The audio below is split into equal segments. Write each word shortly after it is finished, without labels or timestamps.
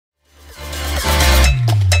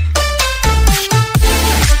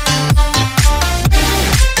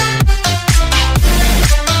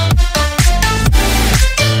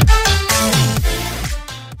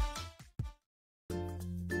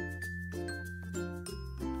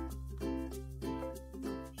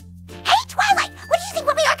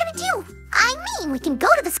We can go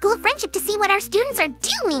to the School of Friendship to see what our students are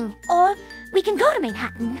doing. Or we can go to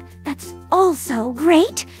Manhattan. That's also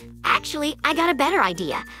great. Actually, I got a better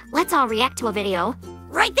idea. Let's all react to a video.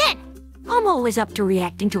 Right then! I'm always up to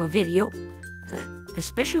reacting to a video.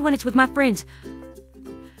 Especially when it's with my friends.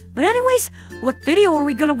 But anyways, what video are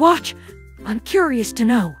we gonna watch? I'm curious to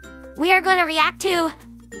know. We are gonna react to...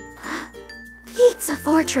 Pizza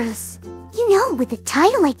Fortress. You know, with a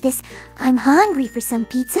title like this, I'm hungry for some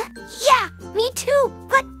pizza. Yeah, me too.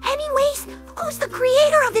 But anyways, who's the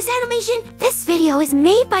creator of this animation? This video is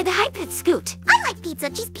made by the Hype It Scoot. I like pizza.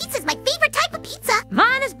 Cheese pizza is my favorite type of pizza.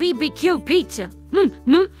 Mine is BBQ pizza.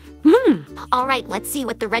 All right, let's see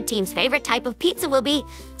what the red team's favorite type of pizza will be.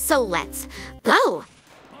 So let's go. All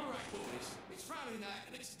right, boys. It's Friday night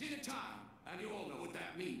and it's dinner time. And you all know what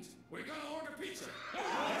that means. We're gonna order pizza.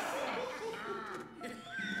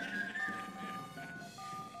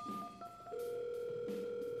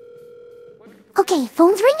 Okay,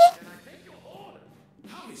 phone's ringing?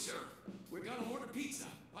 Howdy, sir. We're gonna order pizza.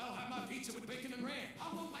 I'll have my pizza with bacon and ranch.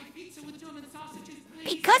 I want my pizza with German sausages,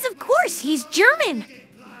 please. Because of course, he's German.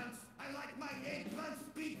 I like my eggplants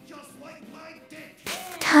beat just like my dick.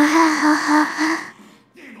 Ha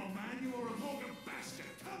Damn, old man, you are a vulgar bastard.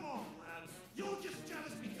 Come on, lads. You're just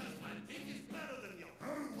jealous because my dick is better than yours.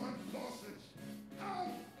 I want sausage.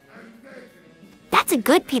 How? And bacon. That's a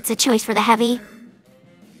good pizza choice for the heavy.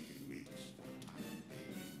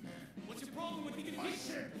 What's your problem with vegan meat? I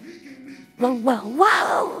said vegan meat.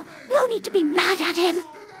 Whoa. No need to be mad at him.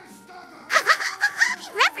 He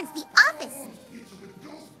referenced The Office. Pizza with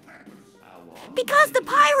ghost peppers. Because the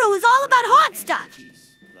pyro is all about hot stuff.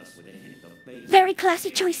 Plus with a hint of bacon. Very classy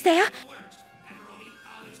choice there. Pepperoni,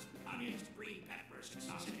 olives, onions, green peppers, and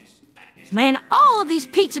sausages. That is Man, all of these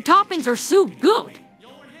pizza toppings are so good.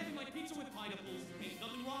 Y'all are having my pizza with pineapples. Ain't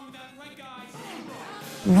nothing wrong with that, right, guys?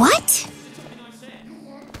 What? Something I said. You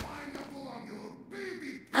want pineapple on your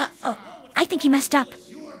baby? Uh-oh, I think he messed up.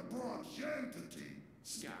 You have brought jam to tea.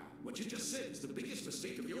 Scout, what you just said is the biggest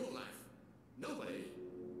mistake of your life. Nobody,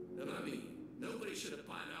 and I mean, nobody should have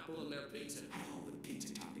pineapple on their pizza. Had all the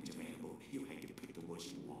pizza toppings available, you had to pick the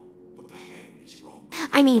worst you want. What the hell is wrong?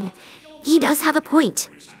 I mean, he does have a point.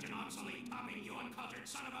 You're such an obsolete topping, you uncultured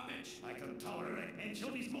son of a bitch. I can tolerate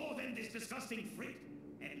anchovies more than this disgusting freak.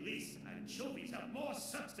 At least anchovies have more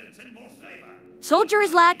substance and more flavor. Soldier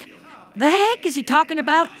is like, the heck is he talking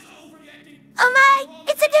about? Oh my,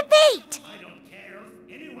 it's a debate! I don't care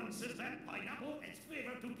if anyone says that pineapple adds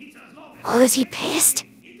flavor to pizza as long as... Oh, is he pissed?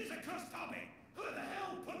 It is a cursed topping. Who the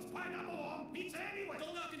hell puts pineapple on pizza anyway?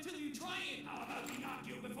 Don't knock until you try it. How about we knock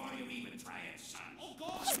you before you even try it, son? Oh,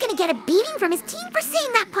 God. He's gonna get a beating from his team for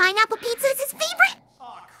saying that pineapple pizza is his favorite.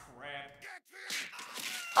 Oh, crap.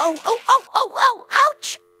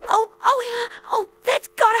 Ouch! Oh, that's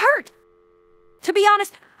gotta hurt. To be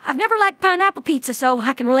honest, I've never liked pineapple pizza, so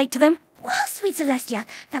I can relate to them. Wow, sweet Celestia,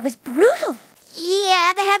 that was brutal.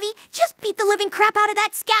 Yeah, the heavy just beat the living crap out of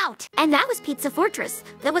that scout. And that was Pizza Fortress.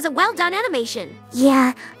 That was a well-done animation.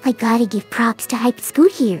 Yeah, I gotta give props to Hype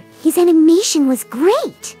Scoot here. His animation was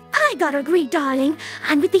great. I gotta agree, darling.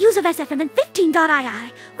 And with the use of SFM and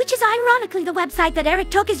 15.ii, which is ironically the website that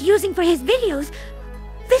Eric Tuck is using for his videos,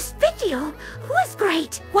 this video was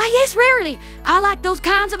great. Why, yes, rarely. I like those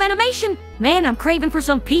kinds of animation. Man, I'm craving for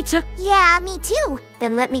some pizza. Yeah, me too.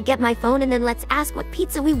 Then let me get my phone and then let's ask what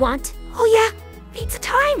pizza we want. Oh yeah, pizza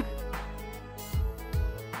time.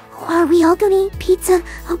 Are we all gonna eat pizza?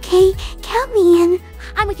 Okay, count me in.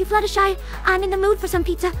 I'm with you, Fluttershy. I'm in the mood for some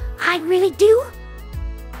pizza. I really do.